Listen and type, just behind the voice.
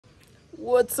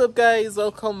What's up, guys?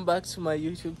 Welcome back to my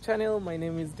YouTube channel. My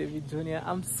name is Davy Jr.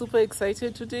 I'm super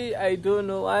excited today. I don't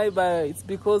know why, but it's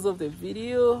because of the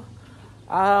video.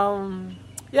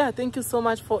 Yeah, thank you so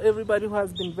much for everybody who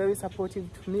has been very supportive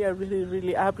to me. I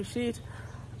really appreciate.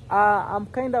 I'm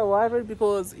kind of worried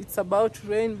because it's about to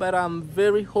rain, but I'm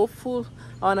very hopeful.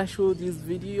 I want to show this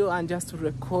video and just to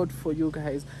record for you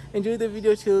guys. Enjoy the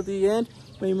video till the end.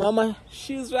 My mama,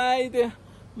 she's right there.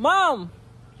 Mom,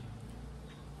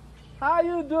 how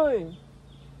you doing?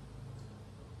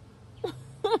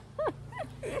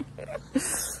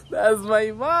 That's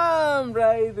my mom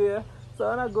right there. So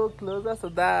I want to go closer so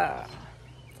that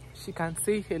she can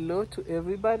say hello to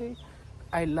everybody.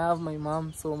 I love my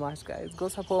mom so much, guys. Go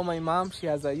support my mom. She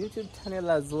has a YouTube channel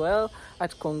as well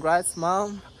at Congrats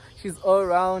Mom. She's all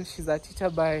around. She's a teacher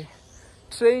by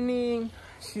training.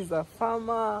 She's a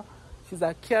farmer. She's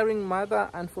a caring mother,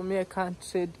 and for me, I can't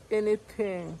trade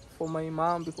anything for my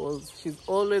mom because she's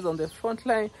always on the front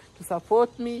line to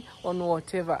support me on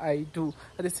whatever I do.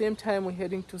 At the same time, we're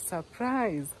heading to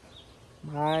surprise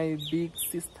my big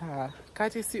sister,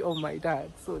 courtesy of my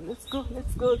dad. So let's go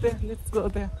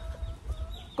there.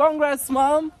 Congrats,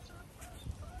 Mom.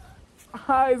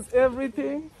 How is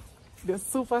everything? The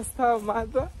superstar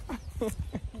mother.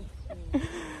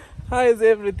 How is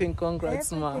everything?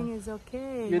 Congrats, Mom. Everything is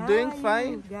okay. You're doing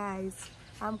fine? You guys,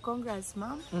 I'm Congrats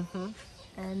Mom.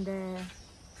 And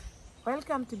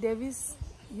welcome to Davy's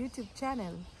YouTube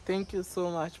channel. Thank you so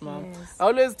much, Mom. Yes. I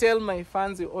always tell my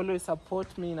fans you always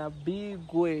support me in a big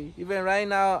way. Even right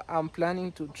now, I'm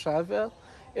planning to travel.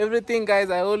 Everything, guys,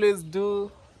 I always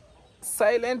do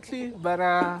silently, but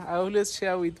I always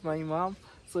share with my mom.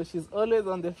 So she's always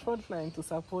on the front line to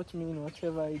support me in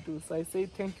whatever I do. So I say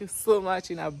thank you so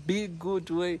much in a big, good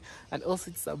way. And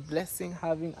also it's a blessing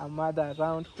having a mother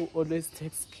around who always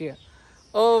takes care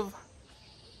of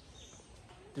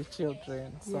the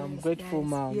children. So yes, I'm grateful, guys.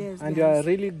 Mom. Yes, and guys, you are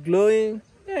really glowing.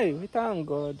 Hey, we thank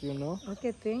God, you know.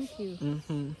 Okay, thank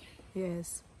you.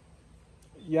 Yes.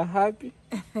 You're happy?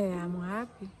 I'm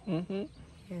happy.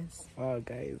 Yes. Oh,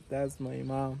 guys, that's my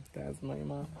mom. That's my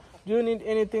mom. Do you need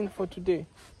anything for today?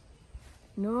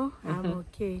 No, I'm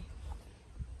okay.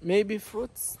 Maybe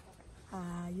fruits?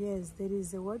 Yes, there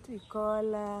is what we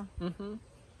call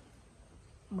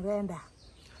mrenda.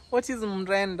 What is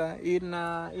mrenda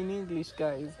in English,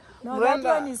 guys? No, mrenda,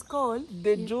 that one is called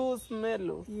the juice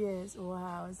mellow. Yes,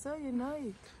 wow. So you know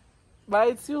it. But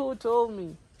it's you who told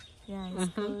me. Yeah,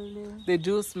 it's called the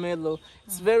juice mellow.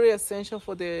 It's very essential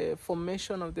for the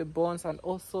formation of the bones, and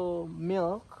also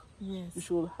milk. Yes. You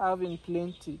should have in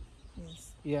plenty.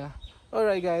 Yes. Yeah. All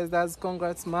right, guys. That's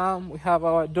Congrats Mom. We have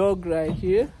our dog right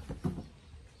here.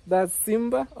 That's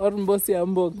Simba or Mbosi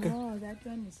Amboka. No, that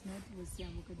one is not Mbosi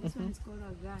Amboka. This one is called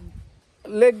a grand.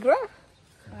 Legra?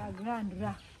 Grand.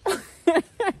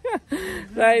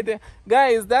 Right there.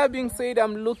 Guys, that being said,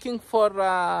 I'm looking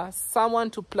for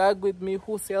someone to plug with me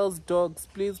who sells dogs.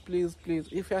 Please.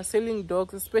 If you're selling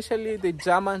dogs, especially the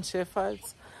German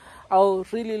Shepherds, I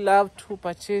would really love to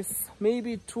purchase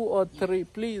maybe 2 or 3,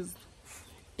 please.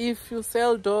 If you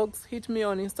sell dogs, hit me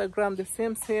on Instagram, the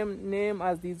same name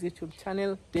as this YouTube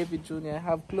channel, Davy Jr. I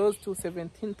have close to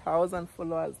 17,000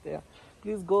 followers there.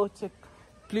 Please go check.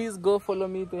 Please go follow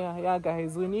me there. Yeah,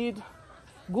 guys, we need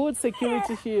good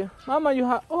security here. Mama, you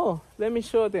have... Oh, let me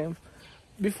show them.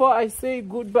 Before I say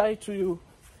goodbye to you.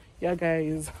 Yeah,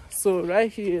 guys. So right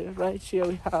here,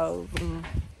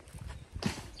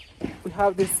 we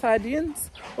have the sardines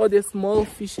or the small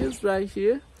fishes right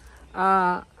here.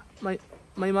 My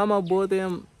mama bought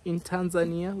them in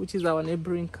Tanzania, which is our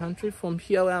neighboring country. From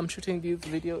here where I'm shooting this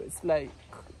video, it's like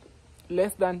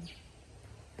less than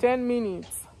 10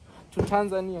 minutes to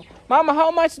Tanzania. Mama,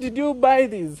 how much did you buy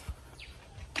these?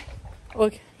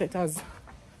 Okay, let us.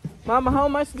 Mama, how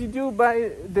much did you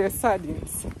buy the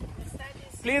sardines?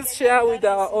 Please share with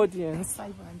our audience.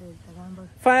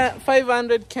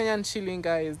 500 Kenyan shilling,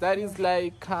 guys. That is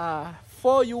like 4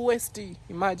 USD.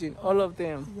 Imagine all of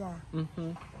them. Yeah.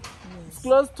 Yes. It's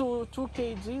close to 2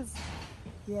 kgs.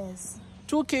 Yes.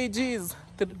 2 kgs,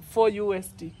 4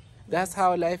 USD. That's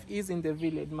how life is in the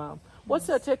village, Mom. What's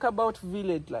your take about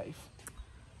village life?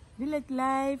 Village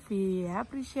life, we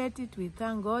appreciate it. We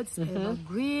thank God it's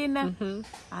evergreen,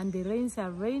 and the rains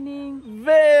are raining.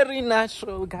 Very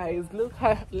natural, guys.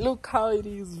 Look how it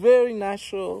is. Very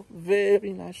natural.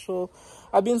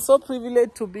 I've been so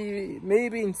privileged to be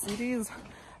maybe in cities.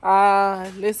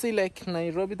 Let's say like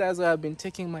Nairobi. That's where I've been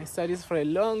taking my studies for a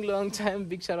long time.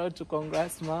 Big shout out to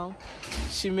Congrats Mom.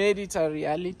 She made it a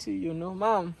reality, you know.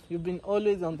 Mom, you've been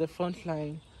always on the front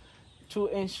line to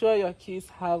ensure your kids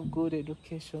have good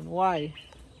education. Why?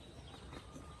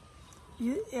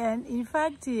 And in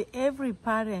fact, every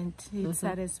parent, it's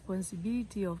a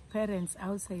responsibility of parents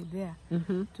outside there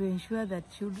to ensure that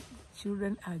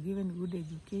children are given good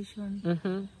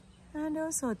education and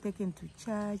also taken to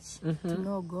church to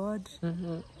know God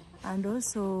and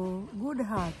also good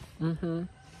health.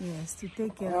 Yes, to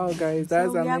take care of them. Guys,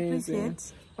 that's so amazing.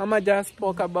 Appreciate. Mama just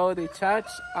spoke about the church.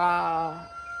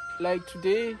 Like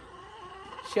today,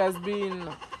 she has been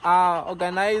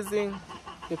organizing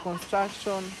the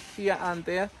construction here and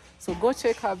there. So go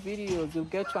check her videos. You'll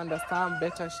get to understand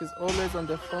better. She's always on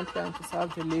the front line to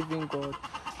serve the living God.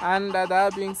 And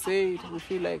that being said, we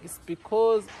feel like it's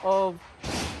because of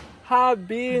her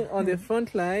being on the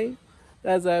front line.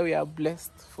 That's why we are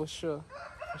blessed, for sure.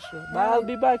 But I'll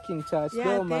be back in church.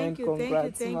 Don't mind.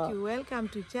 Congrats, thank you. Welcome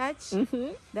to church.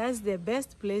 That's the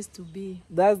best place to be.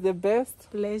 That's the best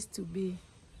place to be.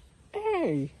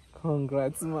 Hey,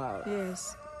 congrats, ma.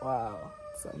 Yes. Wow,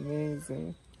 it's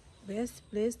amazing. Best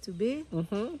place to be.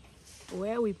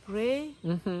 Where we pray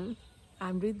and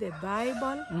read the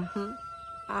Bible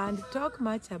and talk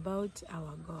much about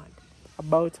our God.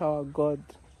 About our God.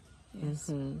 Yes.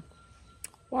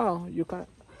 Wow, you can.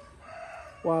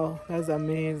 Wow, that's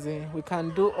amazing. We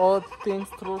can do all things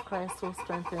through Christ who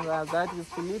strengthens us. That is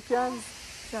Philippians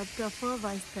chapter 4,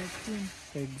 verse 13.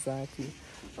 Exactly.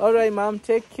 All right, mom,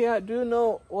 take care. Do you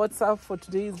know what's up for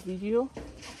today's video?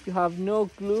 You have no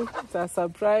clue. It's a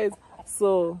surprise.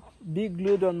 So be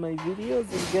glued on my videos.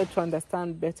 You'll get to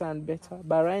understand better and better.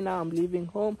 But right now, I'm leaving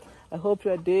home. I hope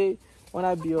your day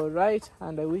wanna be all right,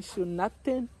 and I wish you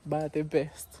nothing but the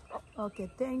best. Okay,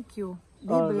 thank you. Be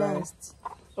all blessed.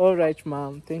 Right. All right,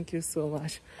 mom. Thank you so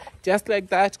much. Just like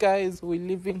that, guys, we're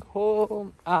leaving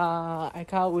home. I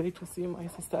can't wait to see my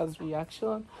sister's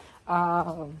reaction.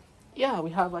 Yeah, we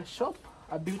have a shop,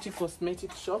 a beauty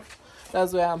cosmetic shop.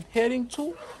 That's where I'm heading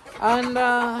to. And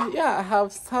yeah, I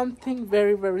have something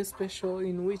very, very special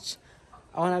in which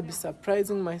I want to be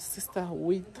surprising my sister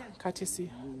with, courtesy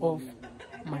of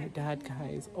my dad,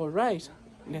 guys. All right,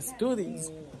 let's do this.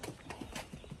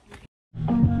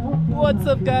 What's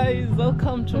up, guys?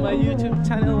 Welcome to my YouTube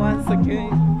channel once again.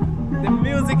 The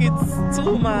music is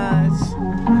too much.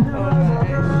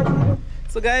 Alright.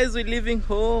 So guys, we're leaving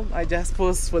home. I just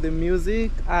paused for the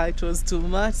music. It was too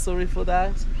much. Sorry for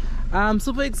that. I'm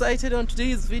super excited on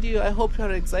today's video. I hope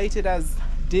you're excited as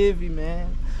Davy,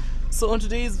 man. So on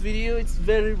today's video, it's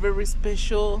very, very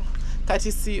special.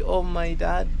 Courtesy of my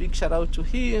dad. Big shout out to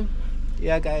him.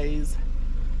 Yeah, guys.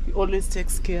 He always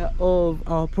takes care of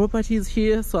our properties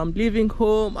here. So I'm leaving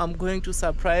home. I'm going to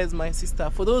surprise my sister.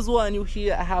 For those who are new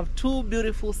here, I have two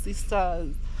beautiful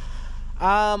sisters.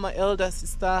 My elder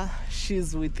sister,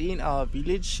 she's within our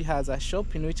village. She has a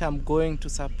shop in which I'm going to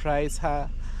surprise her.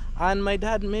 And my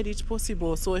dad made it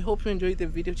possible. So I hope you enjoyed the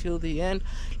video till the end.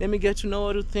 Let me get to know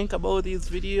what you think about this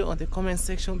video on the comment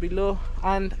section below.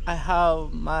 And I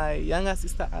have my younger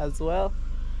sister as well.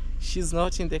 She's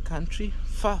not in the country,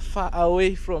 far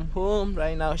away from home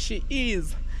right now. She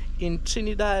is in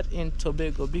Trinidad and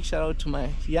Tobago. Big shout out to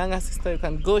my younger sister. You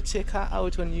can go check her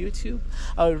out on YouTube.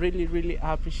 I would really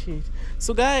appreciate.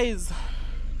 So guys,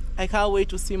 I can't wait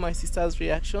to see my sister's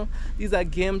reaction. This is a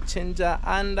game changer,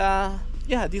 and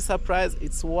yeah, this surprise,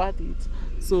 it's worth it.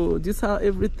 So this is how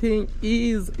everything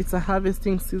is. It's a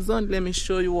harvesting season. Let me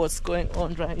show you what's going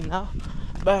on right now.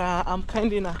 But I'm kind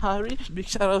of in a hurry. Big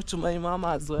shout out to my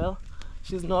mama as well.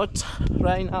 She's not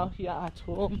right now here at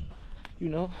home, you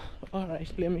know. All right,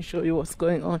 let me show you what's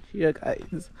going on here, guys.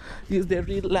 This is the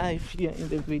real life here in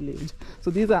the village. So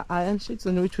these are iron sheets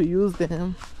in which we use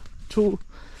them to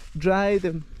dry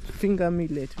the finger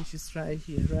millet, which is right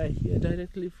here,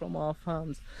 directly from our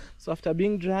farms. So after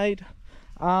being dried,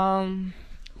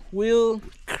 we'll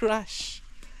crush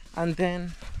and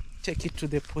then take it to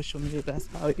the portion mill. That's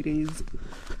how it is.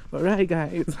 All right,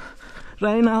 guys,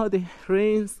 right now the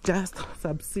rains just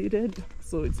subsided,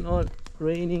 so it's not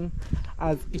raining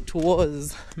as it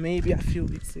was maybe a few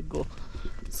weeks ago.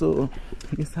 So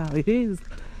this is how it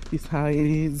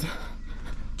is.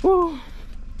 Woo.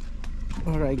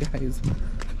 All right, guys,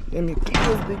 let me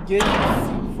close the gates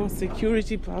for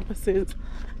security purposes.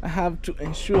 I have to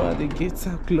ensure the gates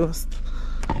are closed.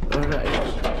 All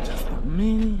right, just a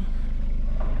minute.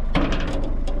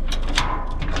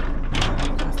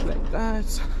 Just like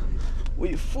that.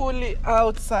 We're fully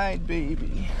outside,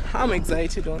 baby. I'm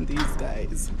excited on these,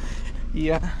 guys.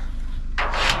 Yeah.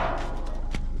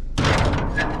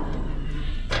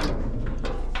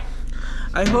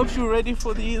 I hope you're ready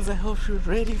for these.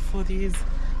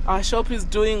 Our shop is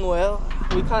doing well.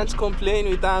 We can't complain.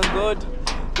 We thank God.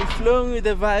 We're flowing with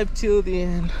the vibe till the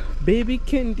end. Baby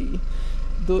candy.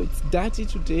 Though it's dirty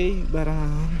today, but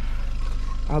I'm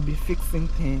I'll be fixing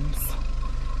things.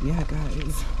 Yeah,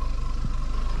 guys.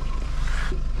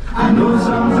 I know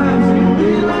sometimes you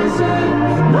realize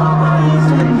that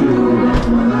nobody's like you. That's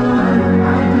what I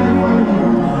did for you,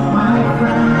 my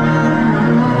friend.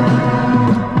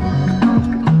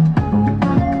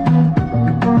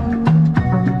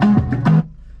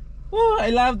 Oh, I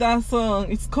love that song.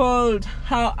 It's called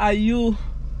How Are You,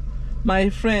 My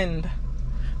Friend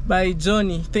by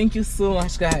Johnny. Thank you so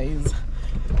much, guys.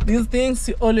 These things,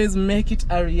 you always make it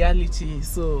a reality.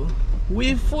 So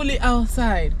we're fully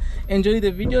outside. Enjoy the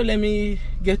video. Let me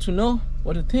get to know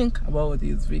what you think about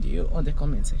this video on the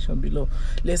comment section below.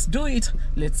 Let's do it.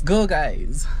 Let's go,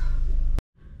 guys.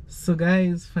 So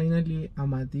guys, finally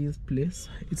I'm at this place.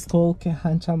 It's called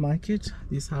Kehancha Market.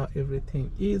 This is how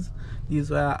everything is. This is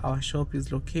where our shop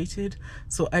is located.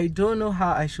 So I don't know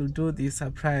how I should do this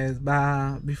surprise,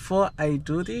 but before I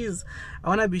do this, I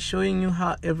want to be showing you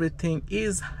how everything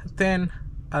is. Then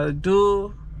I'll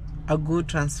do a good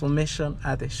transformation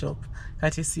at the shop,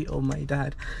 courtesy of my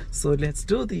dad. So let's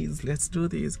do this. Let's do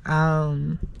this.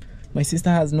 My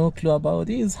sister has no clue about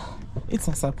this. It's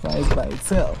a surprise by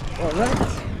itself. All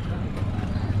right.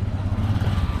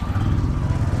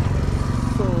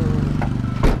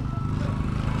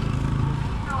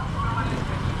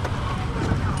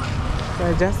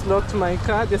 I just locked my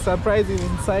car. The surprise is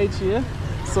inside here.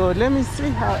 So let me see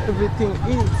how everything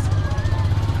is.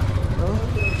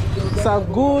 It's a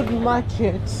good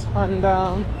market, and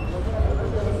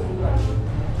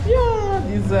yeah,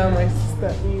 this is where my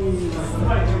sister is.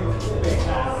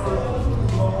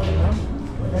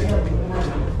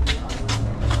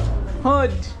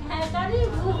 Hod.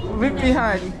 Vipi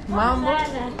hali? Mambo?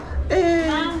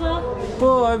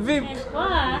 Poa, vipi?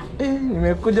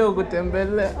 Nimekuja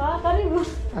kukutembelea. Karibu.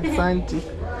 Asante.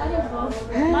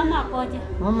 Karibu. Mama akoje?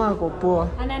 Mama ako poa.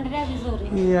 Anaendelea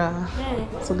vizuri? Yeah.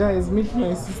 So guys, meet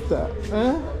my sister.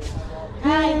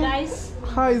 Hi guys.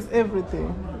 How is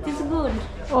everything? It's good.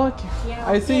 Okay. Yeah,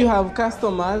 I see you have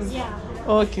customers. Yeah.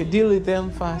 Okay, deal with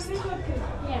them first.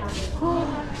 Yeah.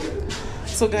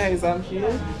 So guys, I'm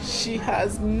here. She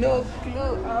has no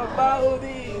clue about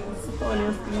this,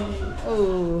 honestly.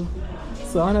 Oh.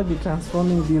 So I wanna be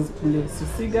transforming this place. You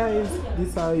see guys, this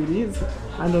is how it is.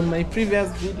 And on my previous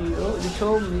video, you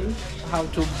told me how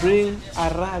to bring a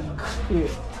rag here.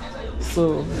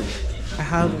 So I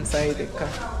have inside the car.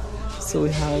 So we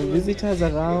have visitors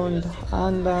around,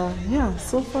 and yeah,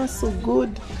 so far so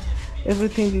good.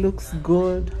 Everything looks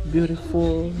good,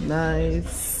 beautiful,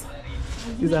 nice.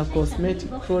 These are cosmetic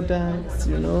products,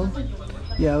 you know.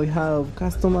 Yeah, we have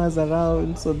customers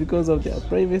around, so because of their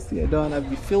privacy, I don't want to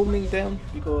be filming them,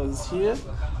 because here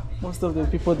most of the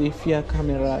people, they fear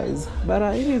cameras, but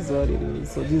it is what it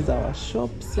is. So this is our shop.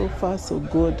 So far so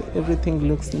good. Everything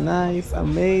looks nice,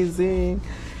 amazing.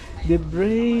 The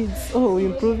braids, oh,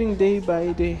 improving day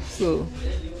by day. So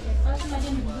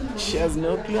she has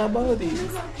no clue about this,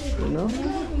 you know.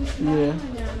 Yeah,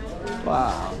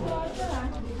 wow.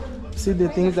 See the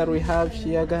things that we have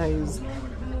here, guys.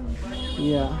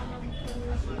 Yeah,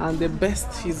 and the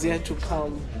best is yet to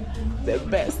come. The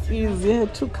best is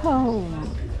yet to come.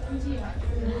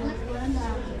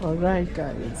 All right,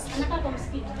 guys.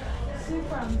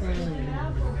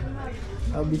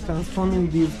 I'll be transforming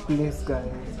this place, guys.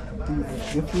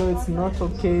 The floor is not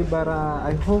okay, but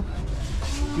I hope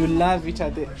you love it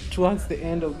towards the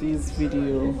end of this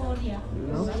video. You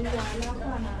know.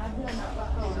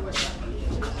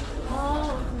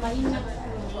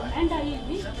 Enda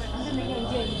hivi,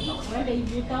 uende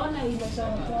hivi, utaona ile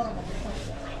choro.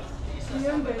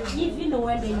 Hivi ndo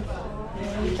uende hivi,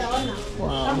 utaona.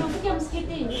 Kama ukija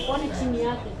msikitini, uone chini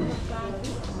yake.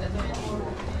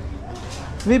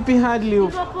 Vipi hali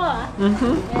huko? Poa.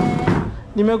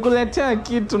 Nimekuletea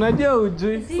kitu, najua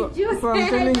hujui. So I'm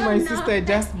telling my sister I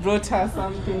just brought her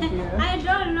something here. I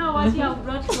don't know what you have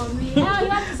brought for me. Now you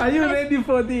want to Are you ready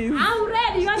for this? I'm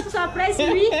ready. You want to surprise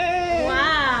me?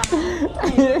 Wow.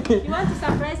 You want to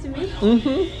surprise me?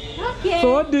 Okay.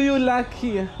 So what do you lack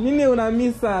here? Nini una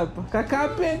miss hapa? Ka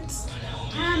carpet?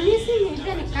 I'm missing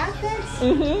even carpets.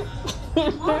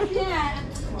 Okay.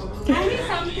 I need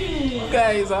something.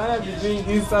 Guys, I wanna be doing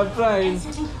this surprise.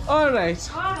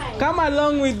 Alright. Come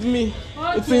along with me.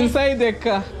 Okay. It's inside the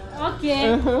car.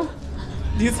 Okay.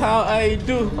 This is how I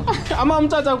do. Ama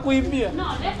mtata kuibia? No,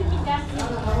 let me just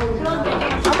close the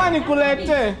door. Ama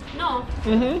nikulete? No.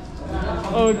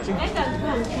 Okay. Let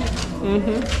us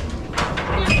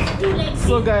go.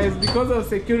 So guys, because of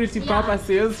security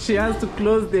purposes, she has to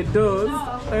close the doors.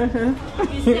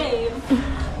 Be safe.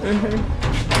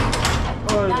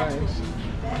 Alright.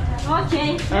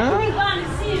 Okay. Let me go and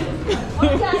see you.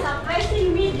 What you are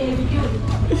surprising me, David?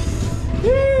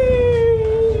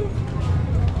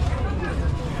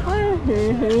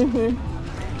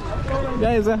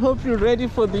 Guys, I hope you're ready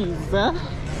for these, huh?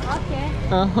 Okay.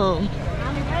 I'm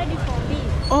ready for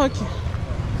this. Okay.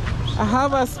 I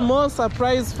have a small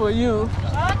surprise for you.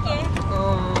 Okay.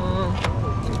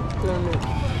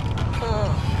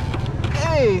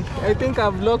 Hey, I think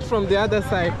I've locked from the other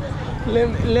side.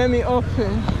 Let me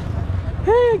open.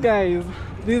 Hey guys,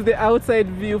 this is the outside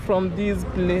view from this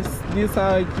place. This is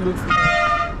how it looks like.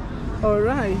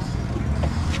 Alright.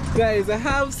 Guys, I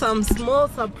have some small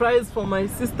surprise for my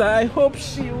sister. I hope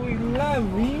she will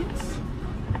love it.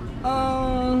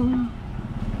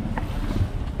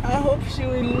 I hope she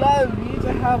will love it.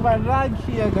 I have a rag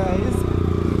here, guys,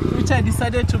 which I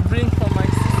decided to bring for my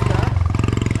sister.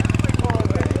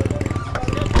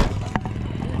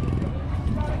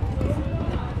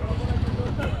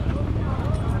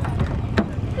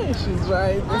 She's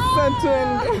right.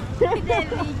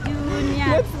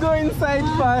 Let's go inside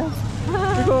first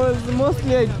because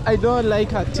mostly I don't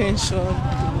like attention, you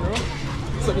know?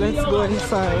 So let's go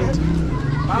inside.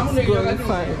 Let's go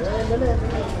inside.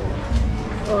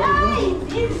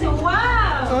 It's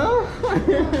wow! Huh?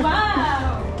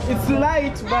 Wow! It's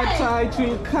light, but it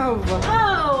will cover.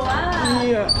 Oh wow!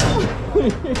 Yeah.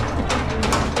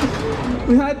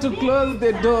 We had to close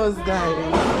the doors, guys.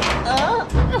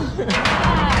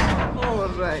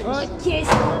 Alright. Okay,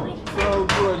 sorry. So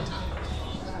good.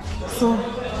 So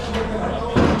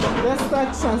let's start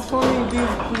transforming this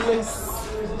place.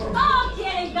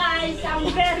 Okay, guys,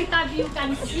 I'm very happy. You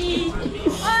can see.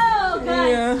 Oh, guys,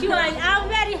 Yeah. sure, I'm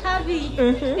very happy.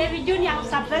 David Junior have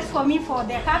surprise for me for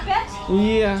the carpet.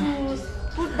 Yeah. To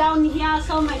put down here,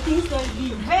 so my things will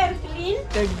be very clean.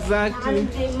 Exactly.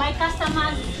 And my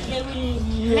customers, they will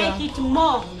make it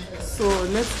more. So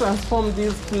let's transform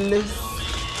this place.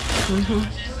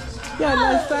 Yeah,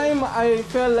 last time I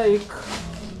felt like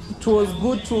it was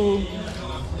good to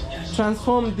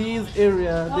transform this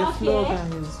area, the floor,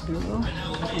 guys, you know?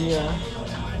 Yeah.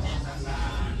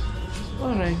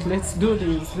 Alright, let's do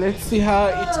this. Let's see how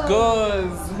it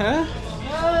goes, huh?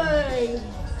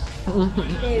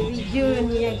 David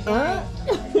Junior. Huh?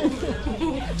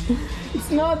 It's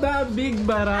not that big,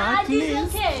 but at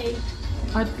least, okay.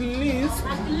 at least,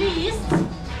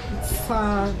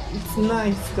 it's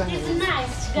nice, guys. It's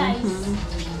nice, guys.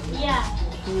 Yeah.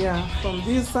 Yeah, from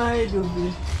this side will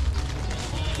be.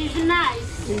 It's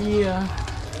nice. Yeah.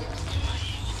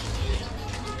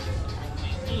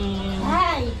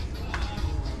 Hi.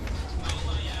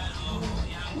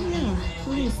 Yeah,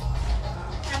 please.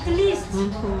 At least.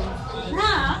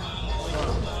 Now,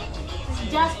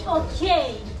 it's just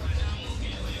okay.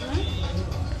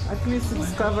 At least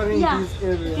it's covering this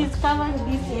area. It's covering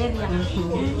this area.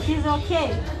 It is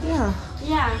okay. Yeah.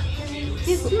 Yeah.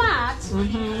 It's smart.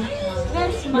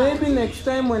 Very smart. Maybe next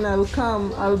time when I'll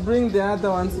come, I'll bring the other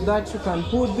ones so that you can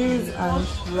put these and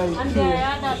right And the here.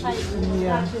 other side.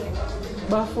 Yeah.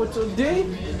 But for today,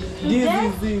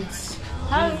 this is it.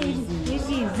 How is this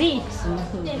is it?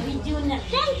 David Junior,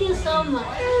 thank you so much.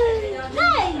 Hey,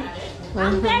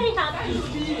 I'm very happy.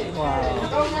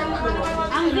 Wow.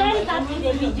 I'm very happy,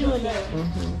 David Junior.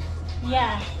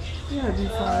 Yeah. Yeah,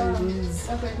 this how it is.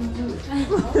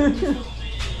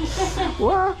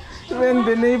 Well, when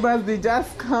the neighbors, they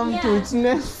just come to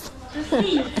witness. To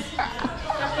see.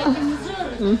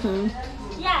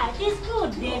 Yeah, it is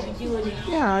good, David Junior.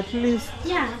 Yeah, at least.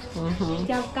 Yeah.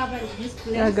 Just covered this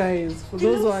place. Yeah, guys, for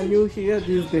those who are new here, this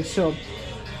is the shop.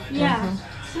 Yeah.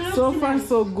 So far,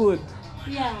 so good.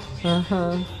 Yeah.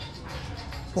 Wow.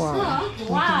 So,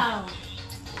 wow.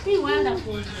 It's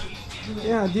wonderful.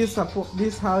 Yeah, this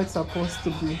how it's supposed to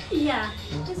be. Yeah.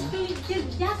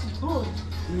 It's just good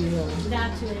Yeah.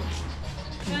 that way.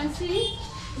 You can see?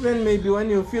 Even maybe when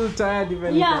you feel tired,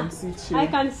 even you can sit here. I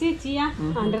can sit here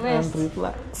and rest and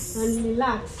relax. and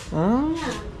relax. Huh?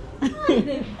 Yeah.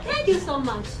 Thank you so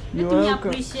much. You're Let me welcome.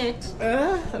 appreciate.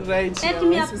 Right. Let Yeah,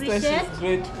 me my sister, she's appreciate.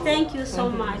 grateful. Thank you so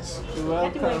much. You're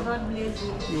Let welcome. my God bless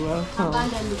you. You're welcome.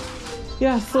 Abundantly.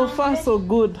 Yeah, so far so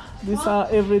good. This is how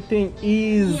everything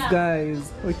is, Yeah.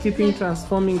 guys. We're keeping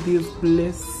transforming this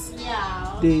place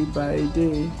Yeah. day by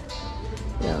day.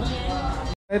 Yeah.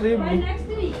 By Karibu. next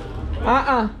week.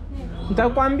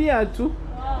 Nitakwambia tu.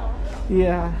 Wow.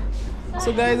 Yeah.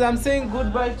 So guys, I'm saying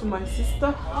goodbye to my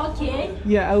sister. Okay.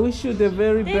 Yeah, I wish you the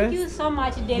very Thank best. you so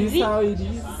much, This David. is how it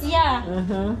is. Yeah.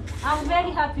 Uh-huh. I'm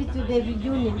very happy to David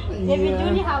Junior. David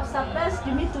Junior have surprised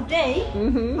me today.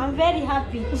 I'm very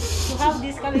happy to have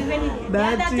this coming. The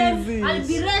That other time is it. I'll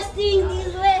be resting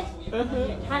this way.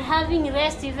 and having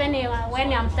rest even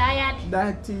when I'm tired.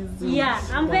 That is it. Yeah,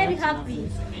 I'm very happy.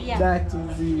 Yeah. That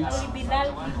is it. I will be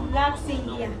relaxing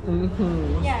here.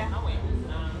 Yeah.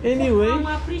 Anyway. I'm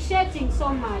appreciating so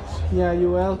much. Yeah,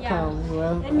 you're welcome. Yeah.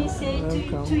 Welcome. Let me say to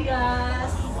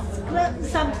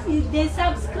they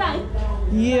subscribe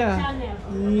Yeah. channel.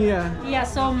 Yeah. Yeah,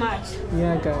 so much.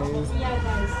 Yeah, guys. Yeah,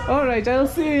 guys. All right, I'll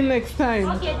see you next time.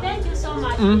 Okay, thank you so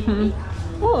much.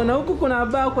 Oh, na huku kuna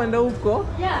bar kwenda huko?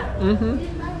 Yeah.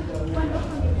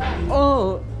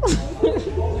 Oh.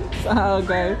 So,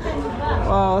 guys.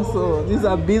 Wow, so this is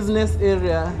a business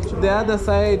area. To the other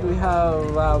side we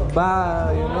have a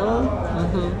bar, you know.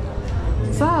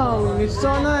 So,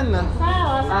 nitaonana.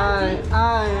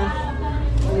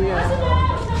 Yeah.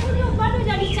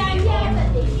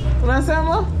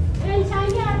 Unasema?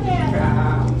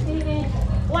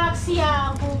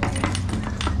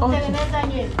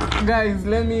 Okay. Guys,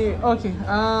 let me. Okay.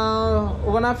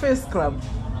 We're gonna face scrub.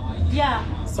 Yeah.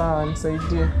 Sawa,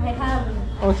 nisaidie. I have.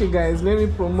 Okay, guys, let me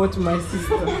promote my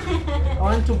sister. I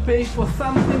want to pay for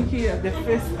something here, the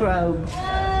face scrub.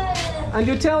 And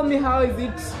you tell me how is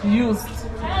it used?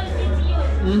 How is it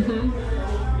used?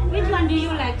 Which one do you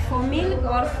like, for milk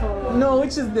or for? No,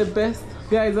 which is the best?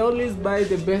 Guys, I always buy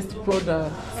the best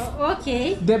product.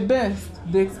 Okay. The best,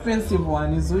 the expensive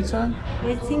one is which one?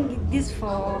 I think this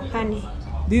for honey.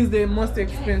 This is the most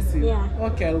expensive. Yeah.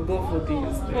 Okay, I'll go for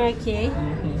this. Then. Okay.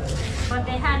 For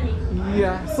the honey.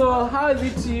 Yeah. So how is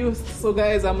it used? So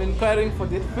guys, I'm inquiring for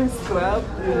the face scrub,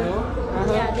 you know.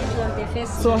 Yeah, this was the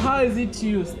first. So how is it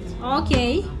used?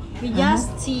 Okay. We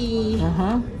just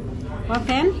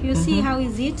open. You see how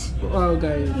is it? Oh,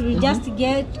 guys. You just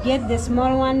get the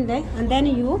small one there, and then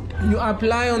you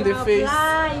apply on the face.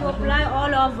 You apply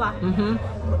all over.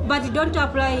 But you don't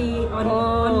apply on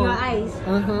your eyes,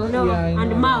 no, yeah,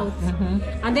 and mouth.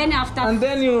 And then after some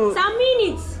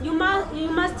minutes, you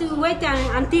must wait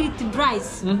until it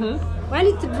dries. When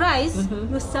it dries,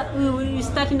 you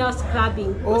start now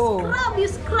scrubbing.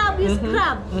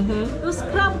 You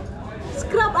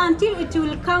scrub until it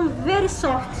will come very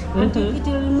soft. Until it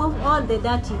will remove all the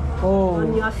dirty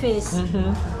on your face.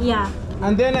 Yeah.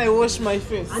 And then I wash my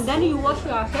face. And then you wash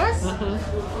your face.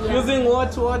 Yeah. Using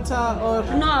hot water or?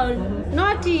 No,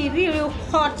 not really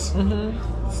hot.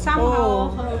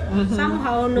 Somehow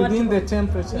not. Within the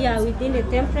temperature. Yeah, within the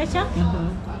temperature.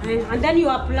 And then you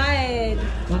apply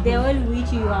the oil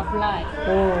which you apply.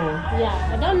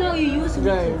 Yeah, I don't know you use which.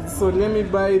 Guys, so let me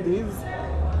buy this.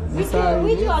 Which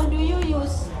one do you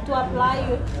use to apply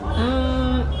it?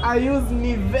 I use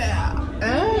Nivea.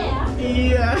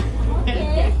 Yeah.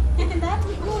 Okay. That's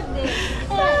good.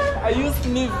 I use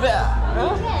Nivea.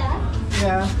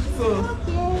 Yeah. So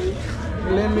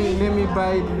let me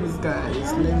buy these,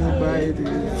 guys. Let me buy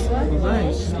these.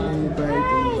 Right. Let me buy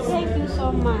these. Thank you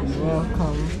so much. You're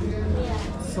welcome.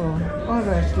 So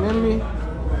alright, let me,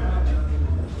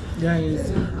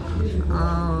 guys.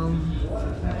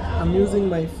 I'm using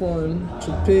my phone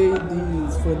to pay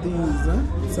these for these.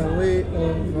 It's a way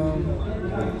of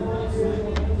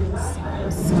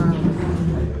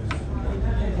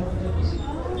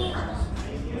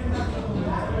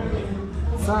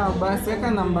sawa, basi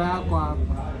weka namba yako hapa.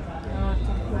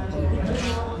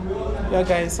 Yeah,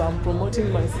 guys, so I'm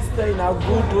promoting my sister in a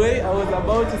good way. I was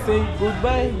about to say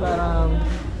goodbye, but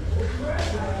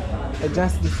I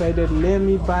just decided, let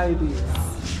me buy this.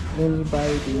 Let me buy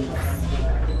this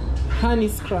honey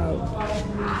scrub.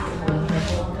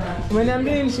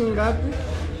 Umeniambia ni shilingi ngapi?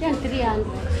 300.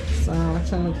 Sawa,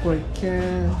 acha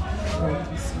nikuwekee.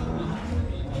 Okay, sawa.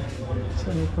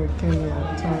 Acha nikuwekee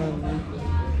 500.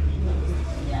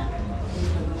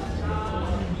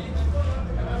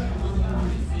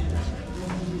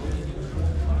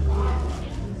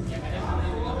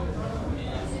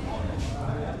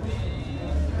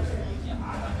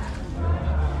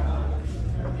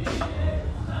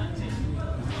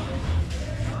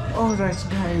 Alright,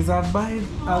 guys, I've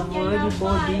already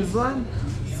bought this one.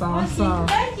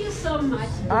 Thank you so much.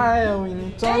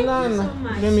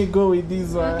 Let me go with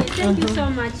this one. Okay, thank you so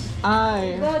much.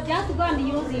 Just go and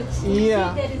use it.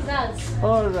 Yeah. See the results.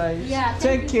 Alright. Yeah.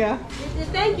 Take care.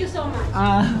 Thank you so much.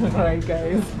 Alright,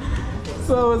 guys.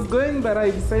 So I was going, but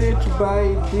I decided to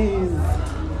buy this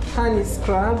honey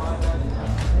scrub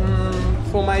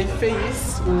for my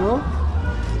face, you know.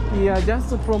 Yeah, just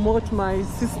to promote my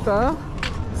sister.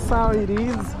 That's how it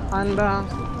is. And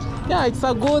yeah, it's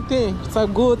a good thing. It's a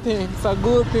good thing. It's a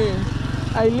good thing.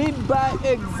 I lead by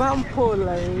example.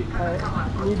 I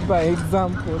lead by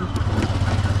example.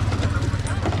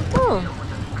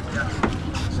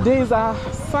 Today is a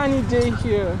sunny day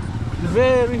here.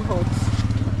 Very hot.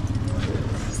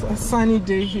 It's a sunny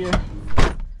day here.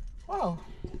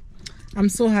 I'm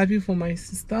so happy for my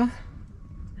sister.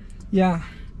 Yeah,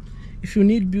 if you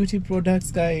need beauty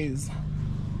products, guys,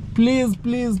 please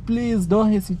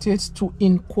don't hesitate to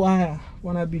inquire.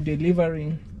 Wanna be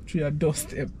delivering to your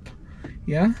doorstep.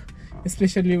 Yeah,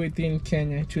 especially within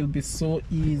Kenya, it will be so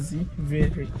easy,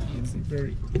 very easy.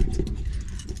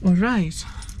 All right,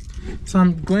 so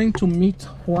I'm going to meet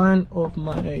one of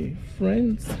my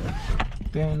friends,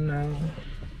 then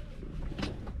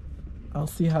I'll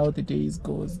see how the days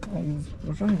goes, guys.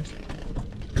 All right,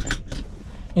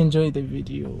 enjoy the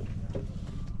video.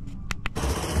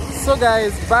 So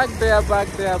guys, back there.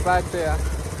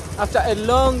 After a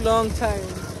long time,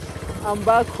 I'm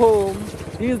back home.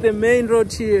 This is the main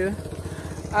road here,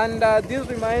 and this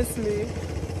reminds me,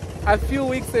 a few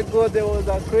weeks ago there was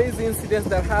a crazy incident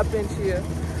that happened here,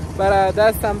 but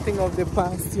that's something of the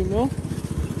past, you know.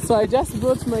 So I just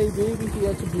brought my baby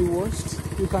here to be washed.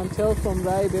 You can tell from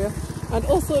right there, and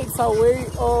also it's a way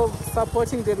of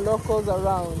supporting the locals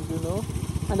around, you know.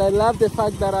 And I love the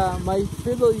fact that my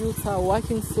fellow youths are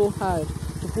working so hard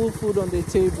to put food on the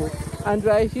table. And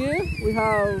right here we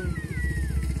have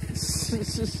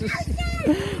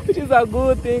which is a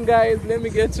good thing, guys. Let me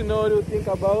get to know what you think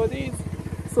about it.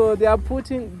 So they are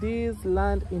putting this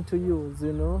land into use,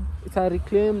 you know. It's a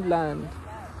reclaimed land.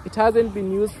 It hasn't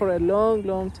been used for a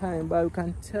long time, but you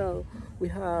can tell we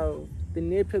have the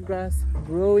napier grass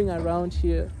growing around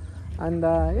here. And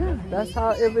yeah, that's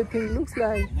how everything looks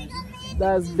like.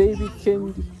 That's baby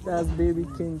Kendi.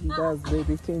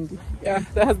 Yeah,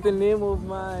 that's the name of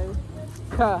my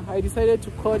car. I decided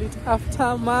to call it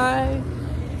after my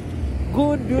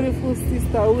good, beautiful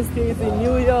sister who stays in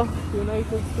New York,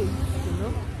 United States, you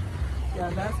know. Yeah,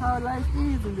 that's how life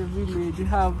is in the village. You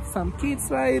have some kids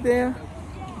right there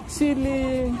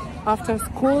chilling after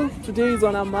school. Today is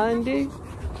on a Monday,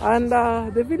 and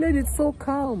the village is so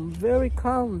calm, very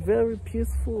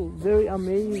peaceful, very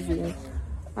amazing.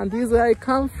 And this is where I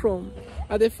come from.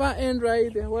 At the far end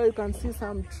right there, where you can see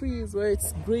some trees where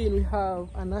it's green, we have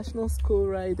a national school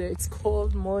right there. It's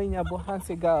called Moinya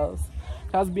Bohanse Girls.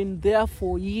 It has been there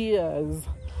for years.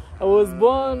 I was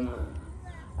born,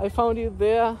 I found it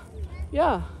there.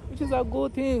 Yeah, which is a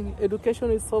good thing.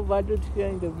 Education is so valued here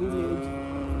in the village,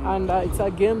 and it's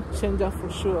a game changer for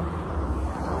sure.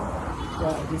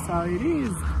 Yeah, this is how it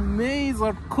is. Maize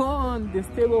or corn, the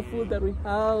staple food that we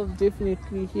have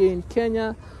definitely here in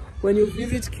Kenya. When you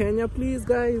visit Kenya, please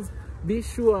guys, be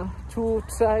sure to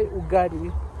try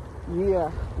ugali.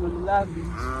 Yeah, you'll love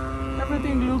it.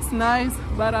 Everything looks nice,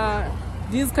 but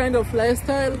this kind of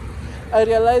lifestyle, I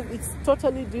realize it's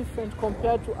totally different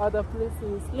compared to other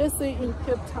places. Let's say in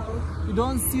Cape Town, you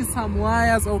don't see some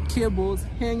wires or cables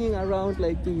hanging around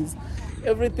like this.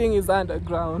 Everything is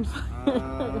underground.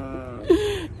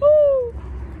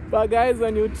 But guys,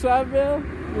 when you travel,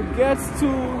 you get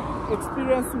to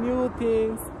experience new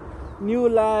things, new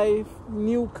life,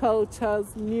 new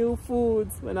cultures, new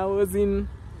foods. When I was in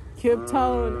Cape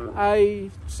Town, I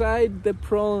tried the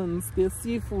prawns, the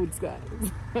seafoods,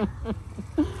 guys.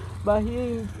 But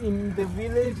here in the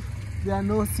village, there are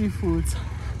no seafoods.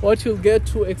 What you'll get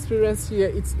to experience here,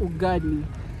 it's ugali.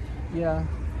 Yeah,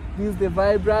 this is the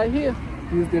vibe right here.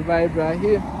 This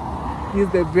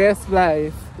is the best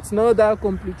life. It's not that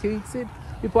complicated.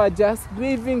 People are just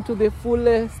living to the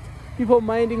fullest. People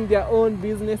minding their own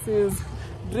businesses,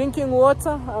 drinking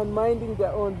water and minding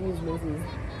their own businesses.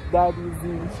 That is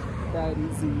it.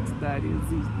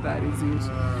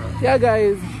 Yeah,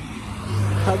 guys,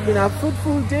 it's been a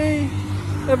fruitful day.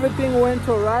 Everything went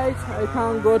all right. I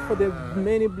thank God for the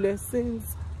many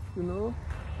blessings, you know.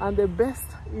 And the best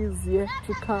is yet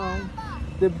to come.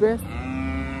 The best.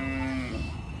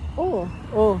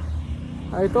 Oh,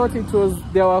 I thought it was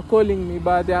they were calling me,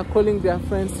 but they are calling their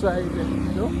friends right there,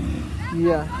 you know.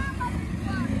 Yeah.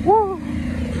 Whoa,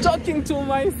 talking to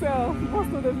myself.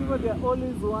 Most of the people, they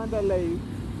always wonder, like,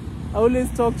 I always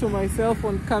talk to myself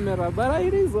on camera, but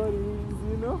it is what it is,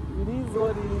 you know. It is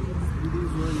what it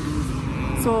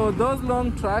is. So those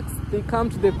long tracks, they come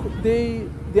to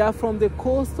they are from the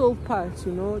coastal part,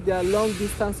 you know. They are long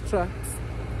distance tracks,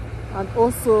 and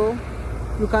also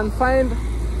you can find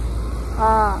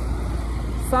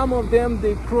some of them,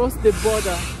 they cross the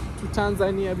border to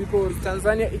Tanzania, because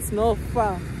Tanzania, it's not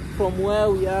far from where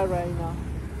we are right now.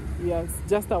 Yeah, it's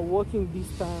just a walking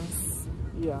distance.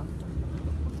 Yeah.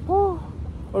 Oh,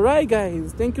 all right,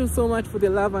 guys, thank you so much for the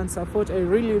love and support. I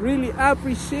really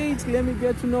appreciate. Let me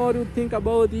get to know what you think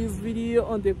about this video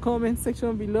on the comment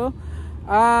section below.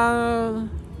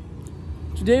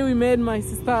 Today we made my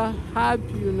sister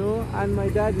happy, you know, and my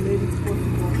dad made it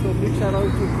possible. So big shout out to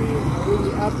him. I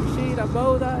really appreciate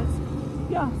about that.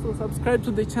 yeah, so subscribe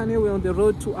to the channel. We're on the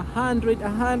road to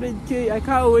 100K. I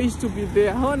can't wait to be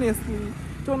there. Honestly,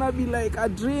 it's gonna be like a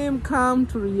dream come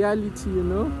to reality, you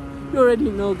know. You already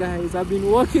know, guys, I've been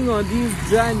working on this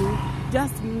journey,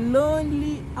 just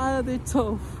lonely at the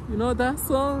top. You know that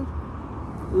song,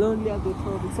 Lonely at the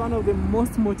Top? It's one of the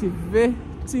most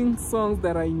motivating songs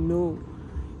that I know.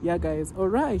 Yeah, guys, all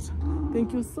right,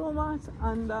 thank you so much.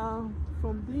 And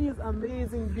from this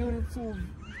amazing, beautiful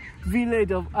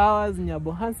village of ours,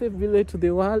 Nyabohanse village to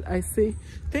the world, I say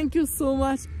thank you so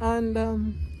much, and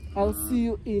I'll see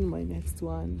you in my next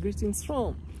one. Greetings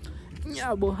from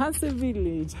Nyabohanse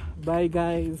village. Bye,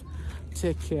 guys,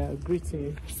 take care.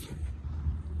 Greetings.